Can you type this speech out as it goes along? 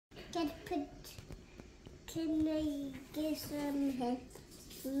Can I get some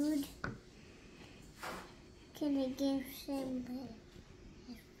food? Can I give some food?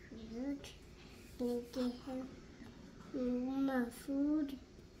 Can I give him more food?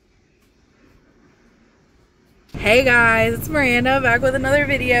 Hey guys, it's Miranda back with another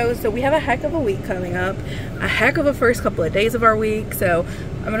video. So we have a heck of a week coming up, a heck of a first couple of days of our week. So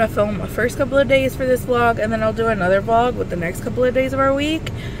I'm gonna film a first couple of days for this vlog, and then I'll do another vlog with the next couple of days of our week.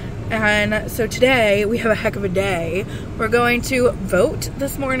 And so today we have a heck of a day. We're going to vote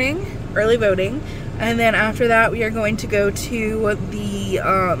this morning, early voting, and then after that we are going to go to the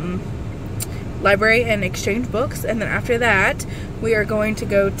library and exchange books, and then after that we are going to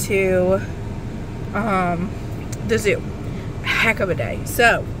go to the zoo. A heck of a day.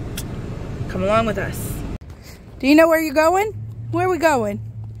 So come along with us. Do you know where you're going? Where are we going?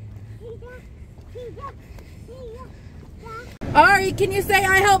 Ari, can you say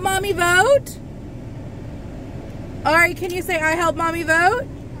I help mommy vote? Ari, can you say I help mommy vote?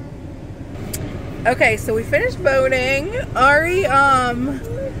 Okay, so we finished voting. Ari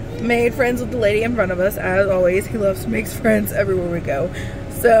made friends with the lady in front of us, as always. He loves to make friends everywhere we go.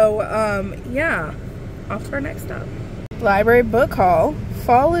 So yeah, off to our next stop. Library book haul.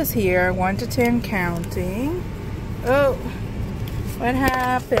 Fall is here, 1 to 10 counting. Oh, what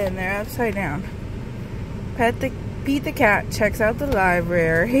happened? They're upside down. Pete the cat checks out the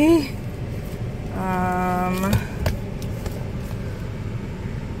library.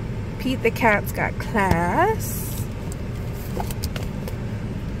 Pete the cat's got class.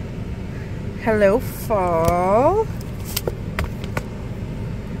 Hello, fall.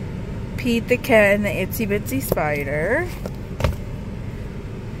 Pete the cat and the itsy bitsy spider.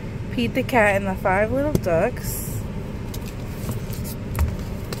 Pete the cat and the 5 little ducks.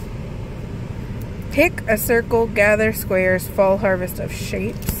 Pick a circle, gather squares, fall harvest of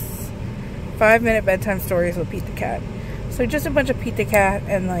shapes. 5-minute bedtime stories with Pete the cat. So just a bunch of Pete the cat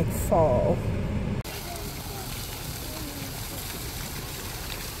and like fall.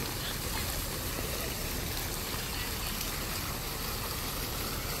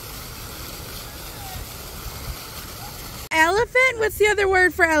 Elephant? What's the other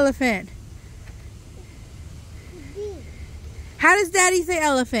word for elephant? How does Daddy say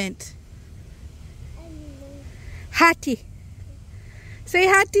elephant? Hattie. Say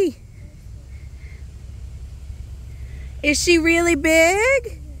Hattie. Is she really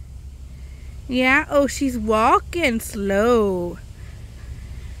big? Yeah. Oh, she's walking slow.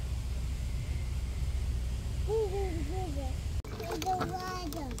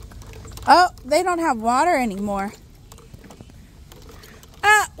 Oh, they don't have water anymore.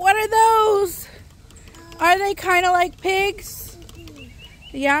 What are those? Are they kind of like pigs?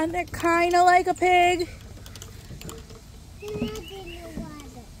 Yeah, they're kind of like a pig.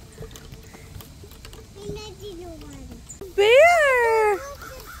 Bear!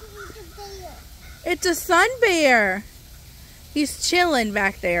 It's a sun bear. He's chilling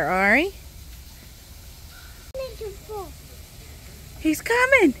back there, Ari. He's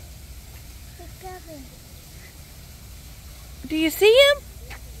coming. Do you see him?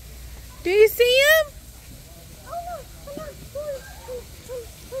 Do you see him?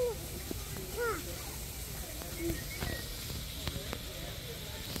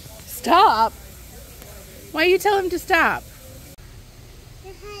 Stop? Why you tell him to stop?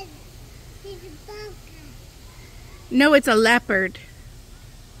 He's a bobcat. No, it's a leopard.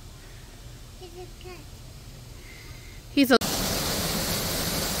 He's a cat. He's a...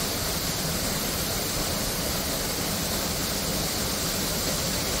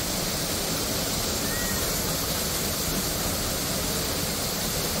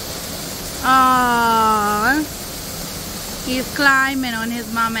 Aww. He's climbing on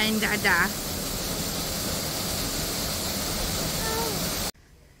his mama and dada.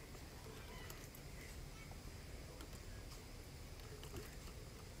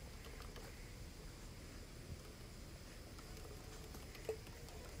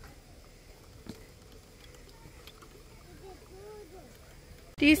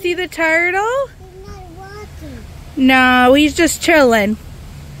 Do you see the turtle? He's not walking. No, he's just chilling.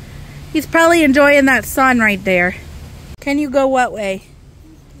 He's probably enjoying that sun right there. Can you go what way?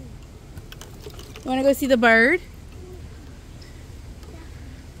 You want to go see the bird?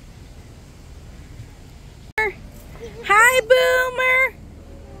 Hi,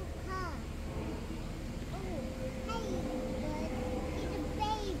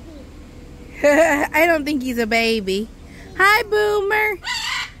 Boomer. I don't think he's a baby. Hi, Boomer.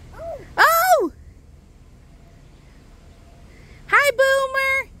 Oh! Hi,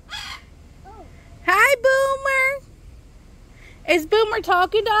 Boomer. Hi, Boomer. Is Boomer Boomer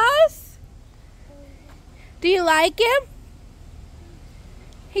talking to us? Do you like him?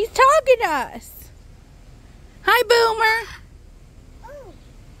 He's talking to us. Hi, Boomer. Oh,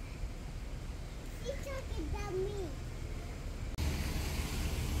 he's talking about me.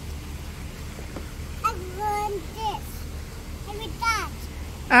 I want this. I want that.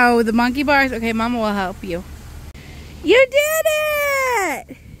 Oh, the monkey bars? Okay, Mama will help you. You did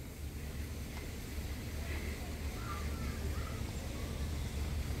it!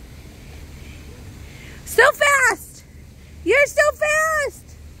 So fast! You're so fast!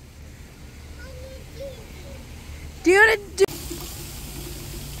 Do you want to do...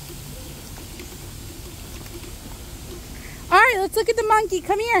 Alright, let's look at the monkey.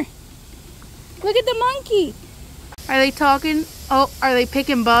 Come here. Look at the monkey. Are they talking? Oh, are they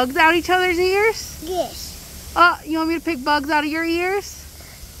picking bugs out each other's ears? Yes. Oh, you want me to pick bugs out of your ears?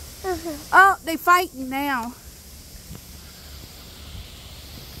 Oh, they fighting now.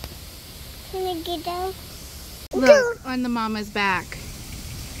 Can I get down? Look, on the mama's back.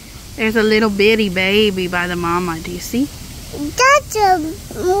 There's a little bitty baby by the mama. Do you see? That's a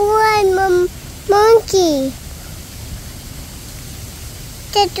one monkey.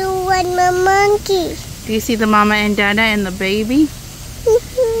 That's a one monkey. Do you see the mama and dada and the baby?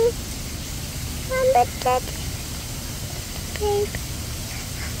 Mama, dad, baby.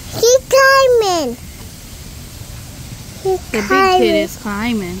 He's climbing. He's The climbing. big kid is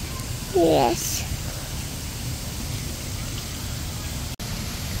climbing. Yes.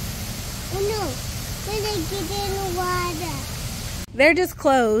 Oh no, when I get in the water. They're just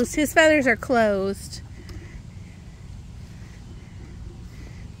closed. His feathers are closed.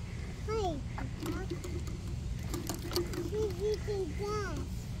 Hi. She's eating grass.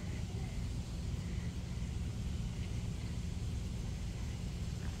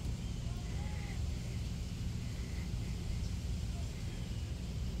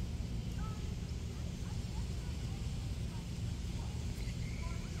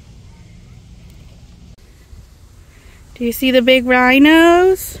 Do you see the big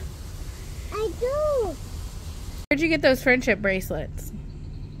rhinos? I do. Where'd you get those friendship bracelets?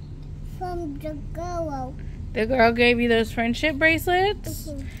 From the girl. The girl gave you those friendship bracelets?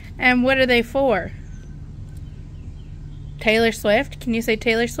 And what are they for? Taylor Swift? Can you say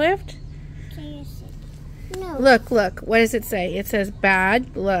Taylor Swift? No. Look, look. What does it say? It says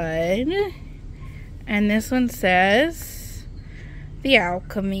bad blood. And this one says the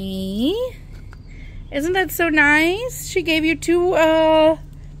alchemy. Isn't that so nice? She gave you 2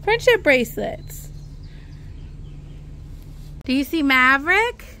 friendship bracelets. Do you see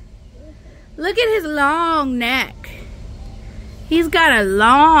Maverick? Look at his long neck. He's got a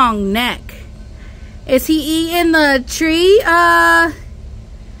long neck. Is he eating the tree?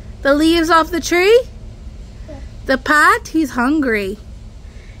 The leaves off the tree? The pot? He's hungry.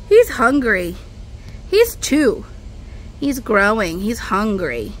 He's hungry. He's 2. He's growing. He's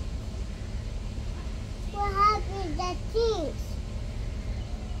hungry. What happened to that things?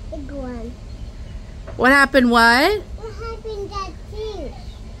 Big one. What happened? What? What happened to that things?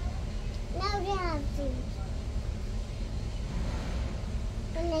 Now they have things.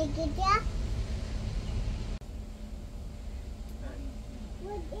 Can I get that?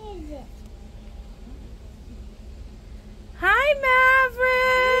 What is it? Hi,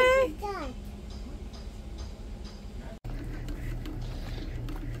 Maverick. What is that?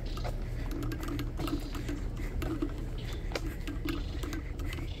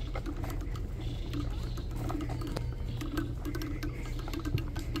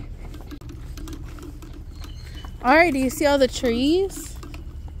 Alright, do you see all the trees?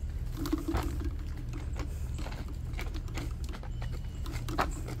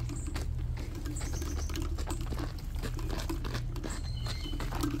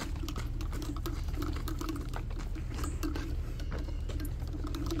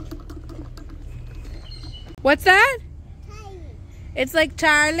 What's that? Tiny. It's like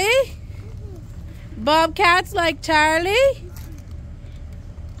Charlie? Bobcats like Charlie?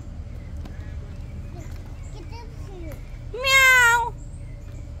 Get them here. Meow.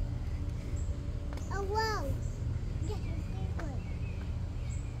 Oh wow. Get the big one.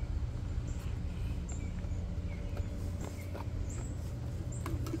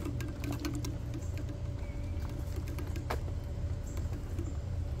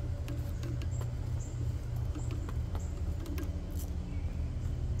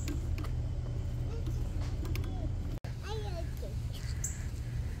 I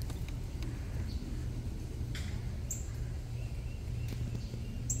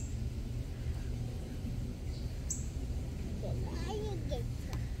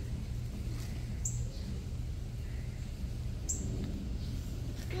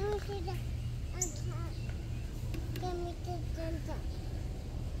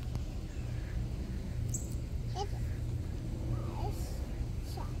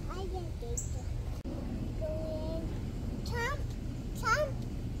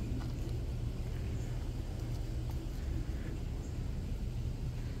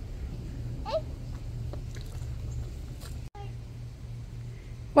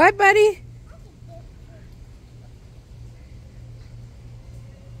What, buddy?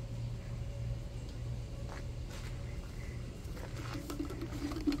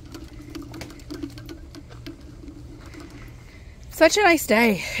 Such a nice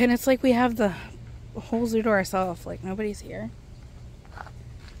day, and it's like we have the whole zoo to ourselves. Like nobody's here.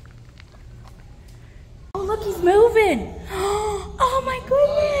 Oh, look, he's moving. Oh my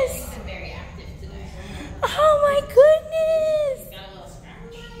goodness. He's been very active today. Oh my goodness. Got a little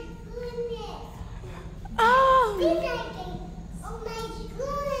scratch. Oh. Oh my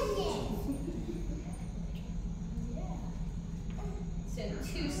goodness! So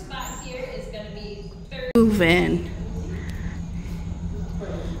 2 spots here is going to be 30. Moving.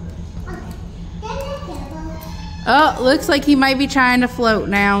 Oh, looks like he might be trying to float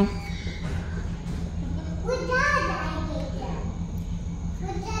now.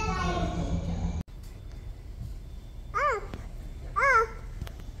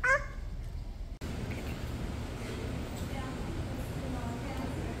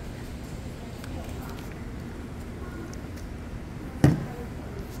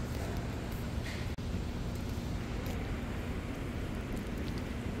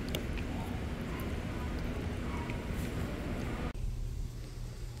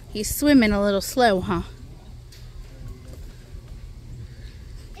 He's swimming a little slow, huh?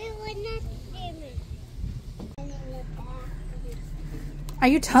 It was not swimming. Are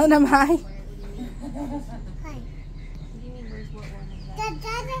you telling him hi? Hi.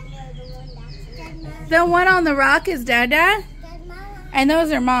 The one on the rock is Dada, and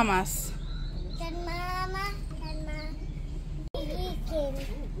those are Mamas.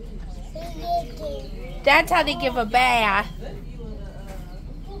 That's how they give a bath.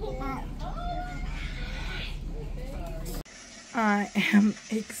 I am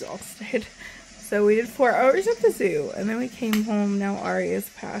exhausted. So we did 4 hours at the zoo, and then we came home. Now Ari is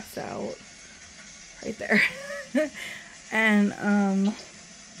passed out right there. And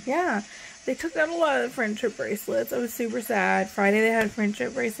yeah, they took out a lot of the friendship bracelets. I was super sad. Friday they had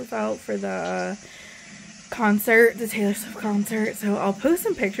friendship bracelets out for the concert, the Taylor Swift concert. So I'll post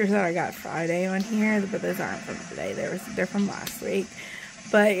some pictures that I got Friday on here, but those aren't from today. They're from last week.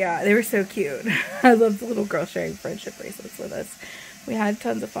 But yeah, they were so cute. I love the little girl sharing friendship bracelets with us. We had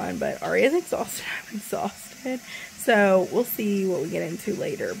tons of fun, but Ari is exhausted. I'm exhausted. So we'll see what we get into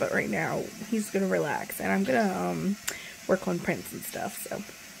later. But right now, he's going to relax. And I'm going to work on prints and stuff. So.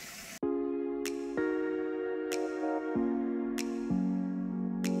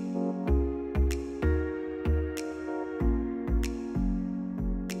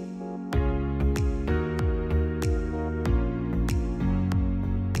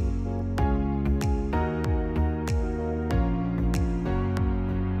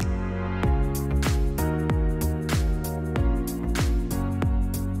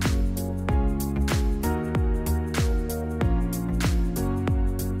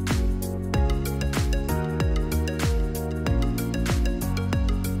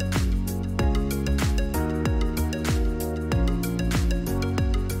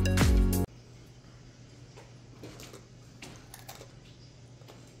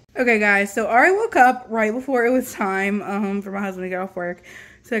 Okay guys, so Ari woke up right before it was time for my husband to get off work.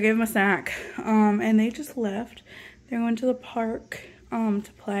 So I gave him a snack and they just left. They're going to the park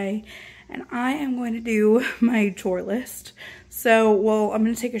to play, and I am going to do my chore list. So, well, I'm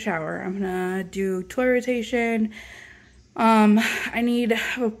going to take a shower. I'm going to do toy rotation. I need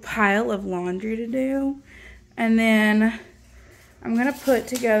a pile of laundry to do, and then I'm going to put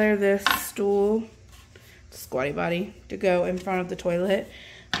together this stool, squatty body, to go in front of the toilet.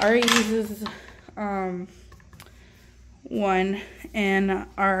 Ari uses one in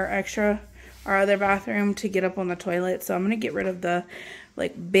our other bathroom to get up on the toilet. So I'm going to get rid of the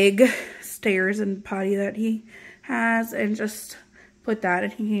like big stairs and potty that he has and just put that,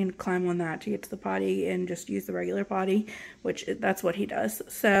 and he can climb on that to get to the potty and just use the regular potty, which that's what he does.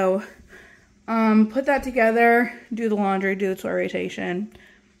 So put that together, do the laundry, do the toy rotation,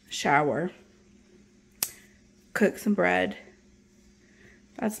 shower, cook some bread.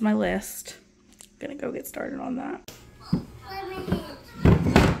 That's my list. Gonna go get started on that.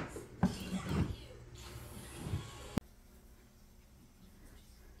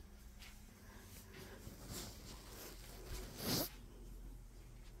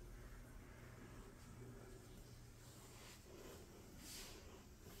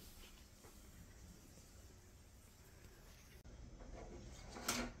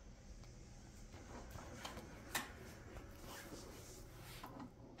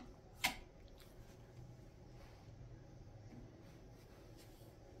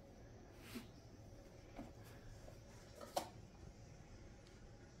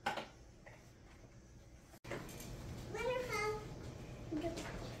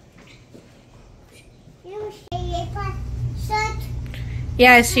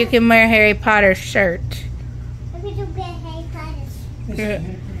 Yes, you can wear Harry Potter's shirt. Maybe to get Harry Potter's.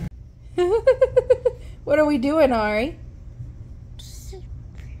 What are we doing, Ari?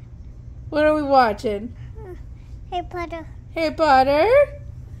 What are we watching? Harry Potter. Harry Potter?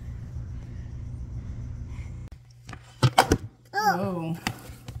 Oh.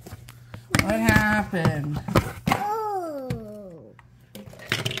 What happened? Oh.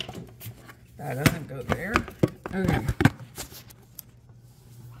 That doesn't go there. Okay.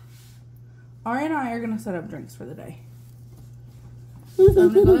 Ari and I are going to set up drinks for the day. So I'm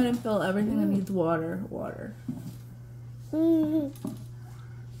going to go ahead and fill everything that needs water.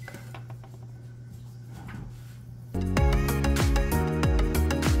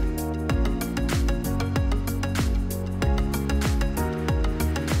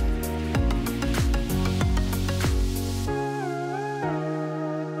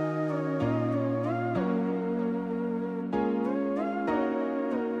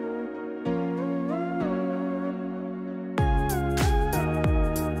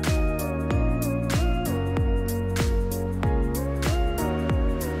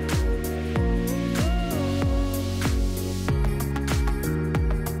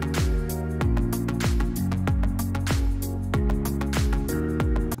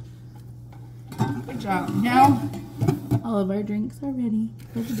 Now, all of our drinks are ready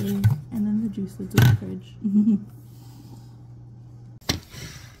for the day, and then the juice lids in the fridge.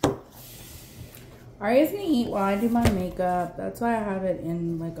 Ari's gonna eat while I do my makeup. That's why I have it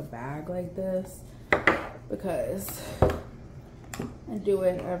in like a bag like this, because I do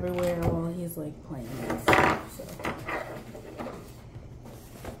it everywhere while he's like playing and stuff. So.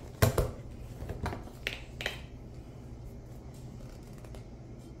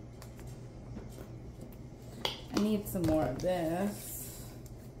 I need some more of this.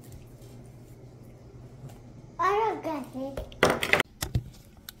 I don't got it.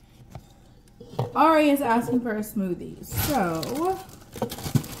 Ari is asking for a smoothie. So,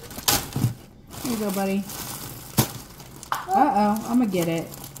 here you go, buddy. Uh-oh, I'm gonna get it.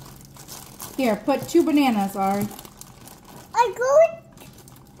 Here, put 2 bananas, Ari. I go.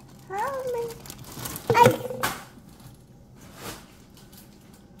 How many?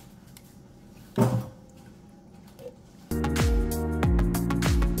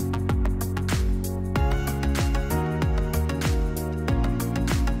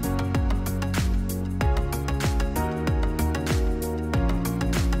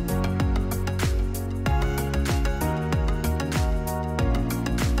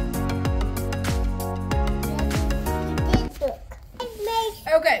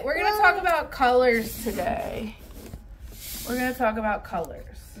 Okay, we're gonna talk about colors today. We're gonna talk about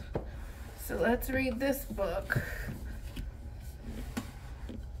colors. So let's read this book.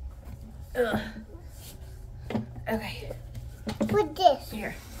 Ugh. Okay. Put this.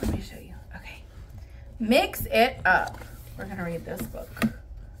 Here, let me show you. Okay. Mix it up. We're gonna read this book.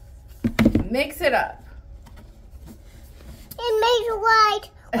 Mix it up. It makes white.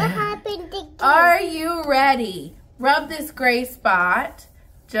 What happened again? Are you ready? Rub this gray spot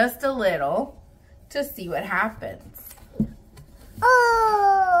just a little to see what happens.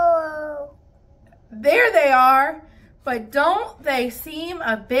 Oh. There they are, but don't they seem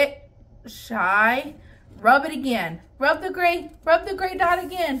a bit shy? Rub it again. Rub the gray dot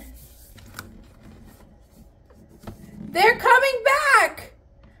again. They're coming back,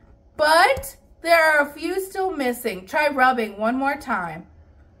 but there are a few still missing. Try rubbing one more time.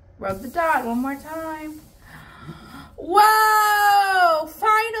 Rub the dot one more time. Whoa!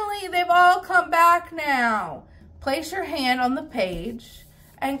 Finally, they've all come back now. Place your hand on the page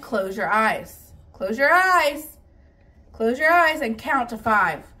and close your eyes. Close your eyes. Close your eyes and count to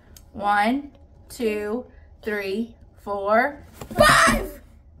 5. 1, 2, 3, 4, 5!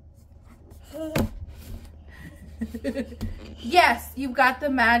 Yes, you've got the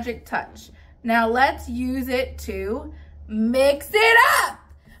magic touch. Now let's use it to mix it up.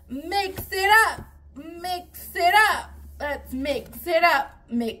 Mix it up. Mix it up. Let's mix it up.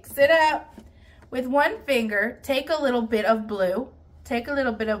 Mix it up. With one finger, take a little bit of blue. Take a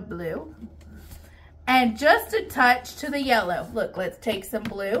little bit of blue. And just a touch to the yellow. Look, let's take some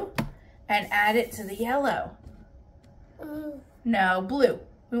blue and add it to the yellow. No, blue.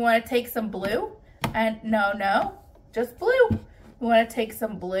 We want to take some blue and no, just blue. We want to take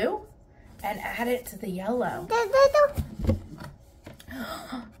some blue and add it to the yellow.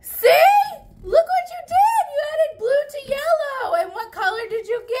 See? Look what you did. You added blue to yellow. And what color did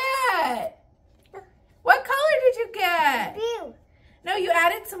you get? What color did you get? Blue. No, you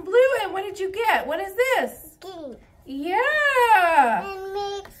added some blue, and what did you get? What is this? Green. Yeah. And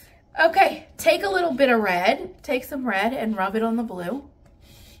mix. Okay, take a little bit of red. Take some red and rub it on the blue.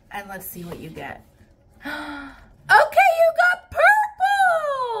 And let's see what you get. Okay, you got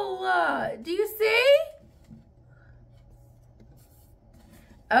purple. Do you see?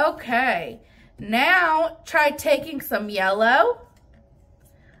 Okay, now try taking some yellow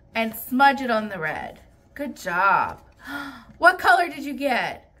and smudge it on the red. Good job. What color did you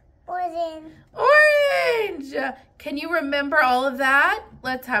get? Orange. Orange. Can you remember all of that?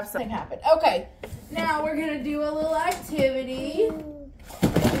 Let's have something happen. Okay, now we're gonna do a little activity.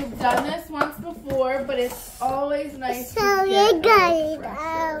 We've done this once before, but it's always nice So to you get got a it refresher.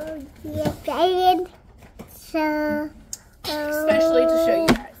 out. You're playing. So. Especially to show you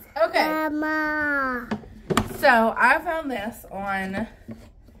guys. Okay, Mama. so I found this on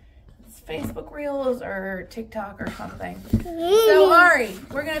Facebook Reels or TikTok or something. So Ari,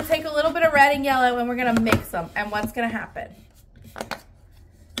 we're gonna take a little bit of red and yellow and we're gonna mix them. And what's gonna happen?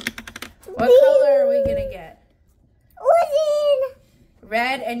 What color are we gonna get? Orange.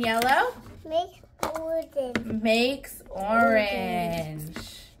 Red and yellow? Make orange. Makes orange.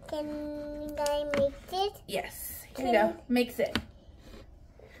 Can I mix it? Yes, here you go. Mix it.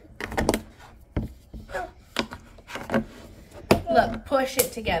 Look, push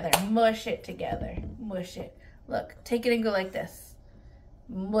it together. Mush it together. Mush it. Look, take it and go like this.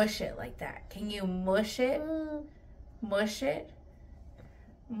 Mush it like that. Can you mush it? Mush it.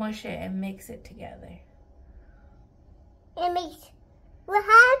 Mush it and mix it together. It makes. What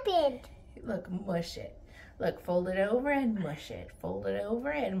happened? Look, mush it. Look, fold it over and mush it. Fold it over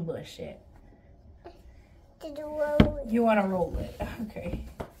and mush it. Did you roll it? You want to roll it. Okay.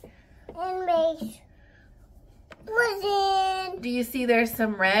 And make orange. Do you see there's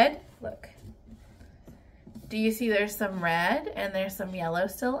some red? Look. Do you see there's some red and there's some yellow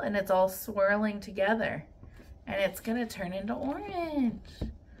still? And it's all swirling together. And it's going to turn into orange.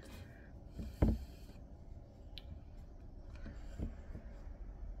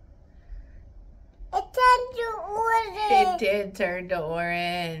 It turned to It orange. did turn to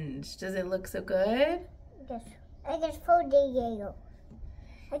orange. Does it look so good? Yes. I just folded yellow.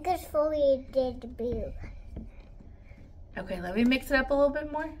 I just folded the blue. Okay, let me mix it up a little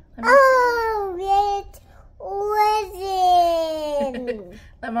bit more. Oh, it's orange.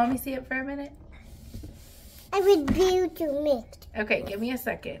 Let mommy see it for a minute. I would blue to mix. Okay, give me a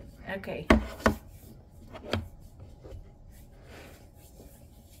second. Okay.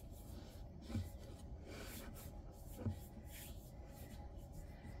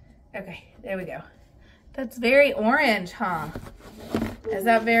 Okay, there we go. That's very orange, huh? Is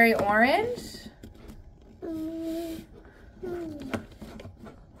that very orange?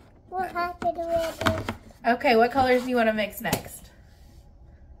 What happened with it? Okay, what colors do you want to mix next?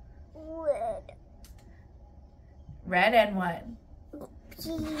 Red. Red and what?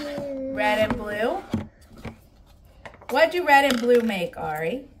 Blue. Red and blue? What do red and blue make,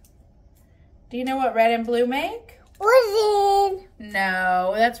 Ari? Do you know what red and blue make? Orange.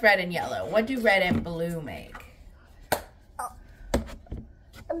 No, that's red and yellow. What do red and blue make?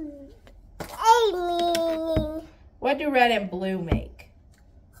 I mean, What do red and blue make?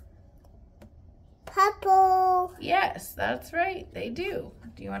 purple. Yes, that's right. They do.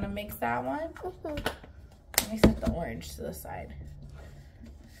 Do you want to mix that one? Let me set the orange to the side.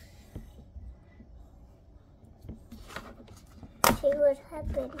 See what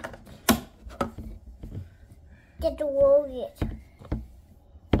happened. Get the roll it.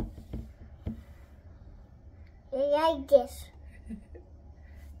 Like this.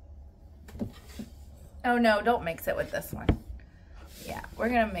 Oh no, don't mix it with this one. Yeah, we're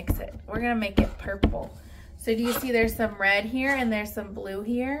gonna mix it. We're gonna make it purple. So do you see there's some red here and there's some blue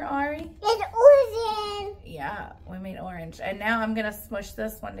here, Ari? It's orange. Yeah, we made orange. And now I'm gonna smush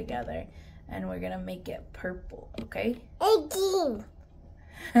this one together and we're gonna make it purple, okay? And green.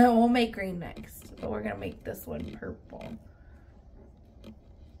 We'll make green next, but we're gonna make this one purple.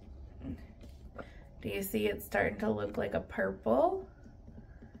 Do you see it's starting to look like a purple?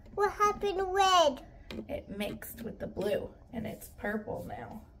 What happened to red? It mixed with the blue and it's purple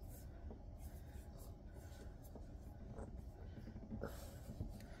now.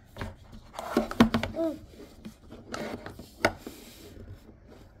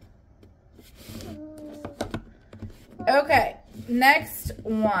 Okay, next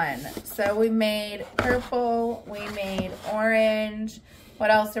one. So we made purple, we made orange.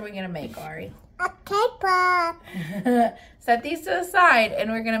 What else are we gonna make, Ari? A paper. Set these to the side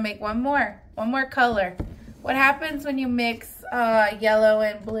and we're gonna make one more color. What happens when you mix yellow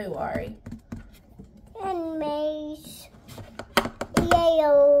and blue, Ari? And maize.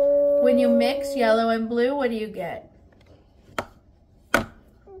 Yellow. When you mix yellow and blue, what do you get?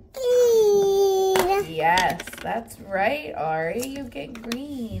 Green. Yes, that's right, Ari. You get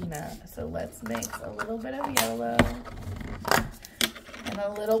green. So let's mix a little bit of yellow and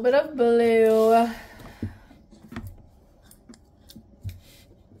a little bit of blue.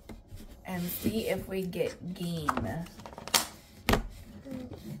 And see if we get green.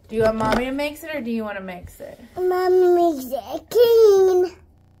 Do you want Mommy to mix it or do you want to mix it? Mommy makes it green.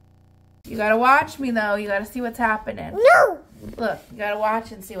 You gotta watch me though. You gotta see what's happening. No! Look, you gotta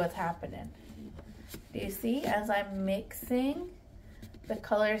watch and see what's happening. Do you see as I'm mixing, the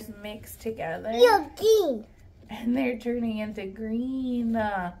colors mix together? You're green. And they're turning into green.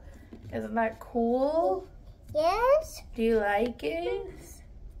 Isn't that cool? Yes? Do you like it?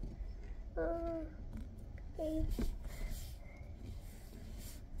 Okay.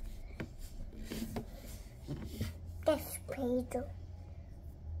 That's pretty.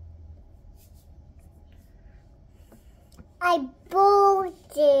 I bought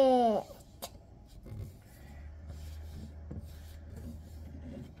it.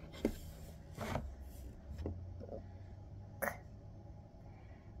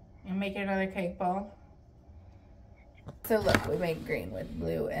 You make another cake ball. So look, we made green with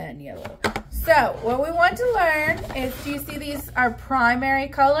blue and yellow. So what we want to learn is, do you see these are primary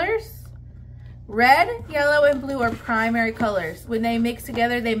colors? Red, yellow, and blue are primary colors. When they mix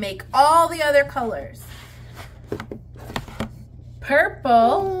together, they make all the other colors.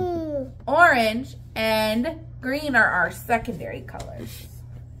 Purple, orange, and green are our secondary colors.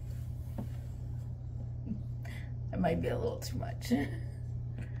 That might be a little too much.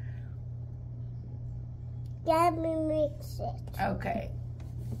 Let me mix it. Okay.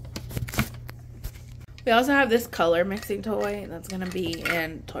 We also have this color mixing toy that's gonna be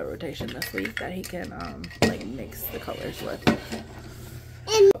in toy rotation this week that he can like mix the colors with.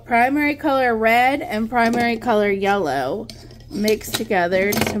 And Primary color red and primary color yellow mixed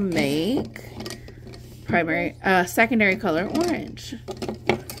together to make secondary color orange.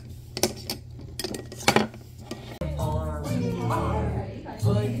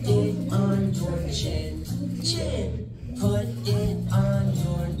 Put it on your chin, chin. Put it on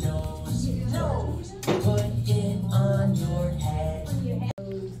your nose, nose. Put it on your head.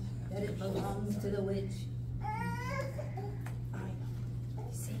 That it belongs to the witch.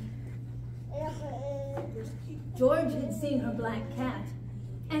 George had seen her black cat,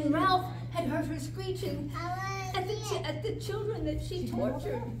 and Ralph had heard her screeching at the children that she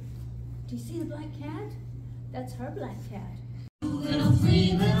tortured. Do you see the black cat? That's her black cat. Little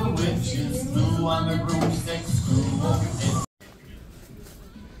three little witches flew on the broomstick, screw over.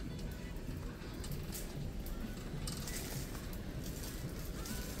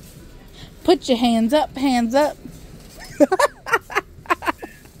 Put your hands up, hands up.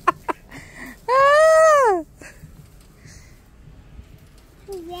 Ah!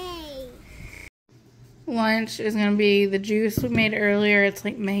 yay. Lunch is gonna be the juice we made earlier. It's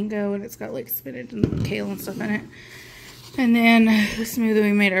like mango and it's got like spinach and kale and stuff in it. And then the smoothie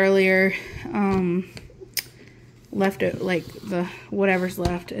we made earlier, left it like the whatever's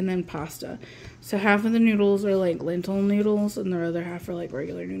left, and then pasta. So half of the noodles are like lentil noodles and the other half are like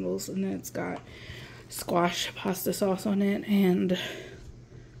regular noodles, and then it's got squash pasta sauce on it and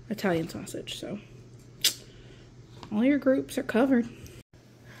Italian sausage. So all your groups are covered.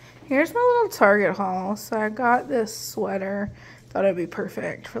 Here's my little Target haul. So I got this sweater. Thought it'd be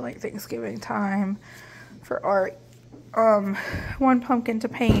perfect for like Thanksgiving time for art. 1 pumpkin to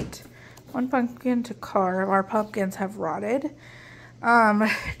paint, 1 pumpkin to carve. Our pumpkins have rotted.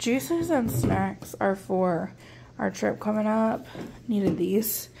 Juices and snacks are for our trip coming up. Needed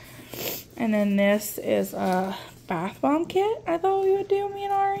these. And then this is a bath bomb kit I thought we would do, me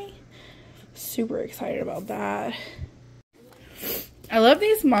and Ari. Super excited about that. I love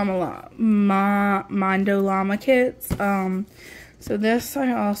these Mondo Llama kits. So this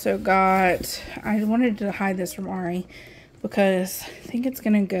I also got. I wanted to hide this from Ari because I think it's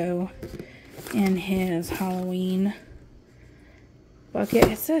gonna go in his Halloween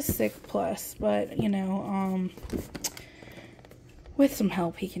bucket. It says 6+, but you know, with some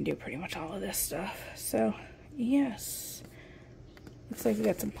help he can do pretty much all of this stuff. So yes, looks like we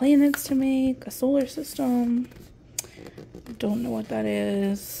got some planets to make, a solar system. Don't know what that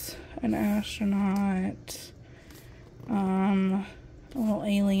is. An astronaut. A little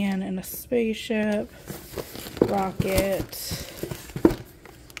alien in a spaceship, rocket.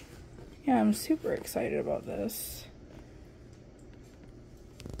 Yeah, I'm super excited about this.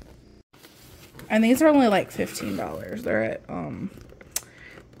 And these are only like $15. They're at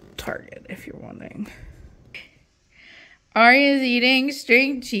Target if you're wanting. Ari is eating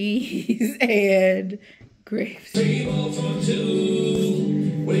string cheese and grapes. Table for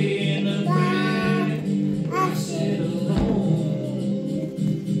two, way in the bread.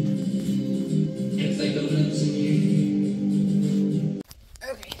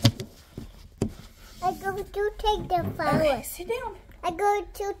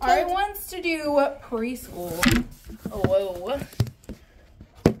 to Ari take wants to do preschool. Oh, whoa.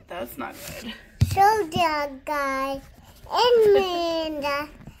 That's not good. soda guy and Amanda.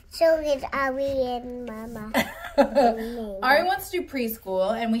 So is Ari and Mama. Ari wants to do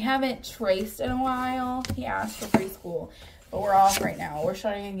preschool, and we haven't traced in a while. He asked for preschool, but we're off right now. We're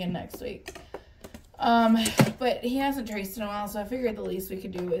starting again next week. But he hasn't traced in a while, so I figured the least we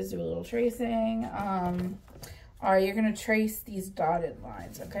could do is do a little tracing. Ari, you're gonna trace these dotted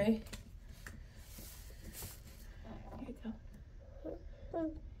lines, okay? Here you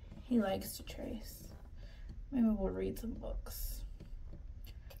go. He likes to trace. Maybe we'll read some books.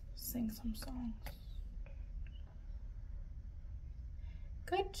 Sing some songs.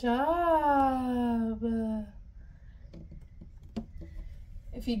 Good job.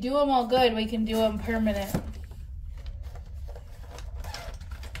 If you do them all good, we can do them permanent.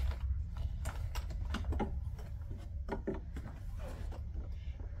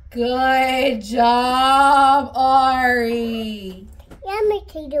 Good job, Ari. Yeah, me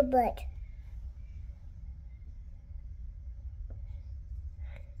take the butt.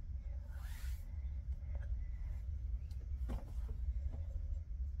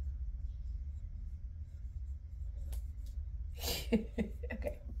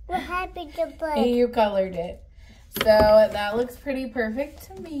 Okay. What happened to butt? You colored it. So that looks pretty perfect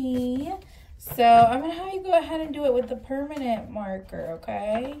to me. So I'm going to have you go ahead and do it with the permanent marker,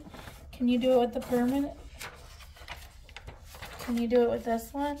 okay? Can you do it with the permanent? Can you do it with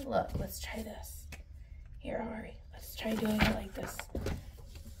this one? Look, let's try this. Here, Ari. Let's try doing it like this.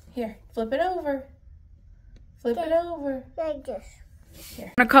 Here, flip it over. Flip it over. Like this.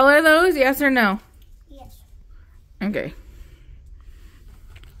 Here. Want to color those, yes or no? Yes. Okay.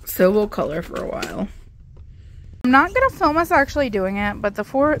 So we'll color for a while. I'm not going to film us actually doing it, but the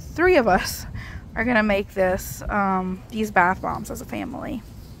three of us are going to make this, these bath bombs as a family.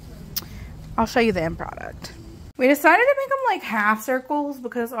 I'll show you the end product. We decided to make them like half circles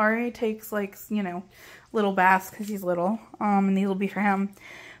because Ari takes like, you know, little baths because he's little. And these will be for him.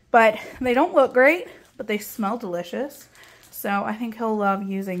 But they don't look great, but they smell delicious. So I think he'll love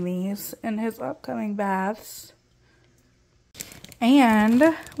using these in his upcoming baths.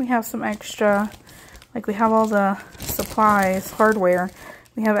 And we have some extra, like we have all the supplies, hardware.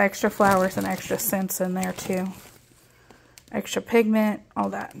 We have extra flowers and extra scents in there too. Extra pigment, all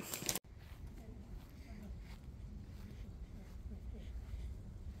that.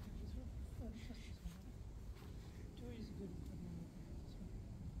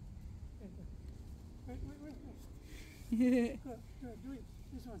 Do it.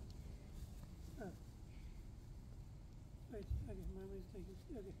 This one. Wait, okay, Mama is taking it.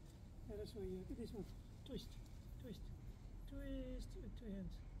 Okay, let us show you. Okay, this one. Twist, twist, twist with two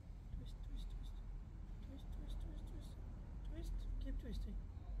hands. Twist, twist, twist, twist, twist, twist, twist, twist. Keep twisting.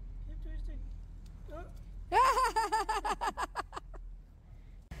 Keep twisting.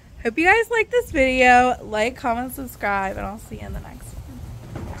 Hope you guys like this video. Like, comment, subscribe, and I'll see you in the next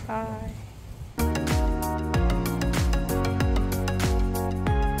one. Bye.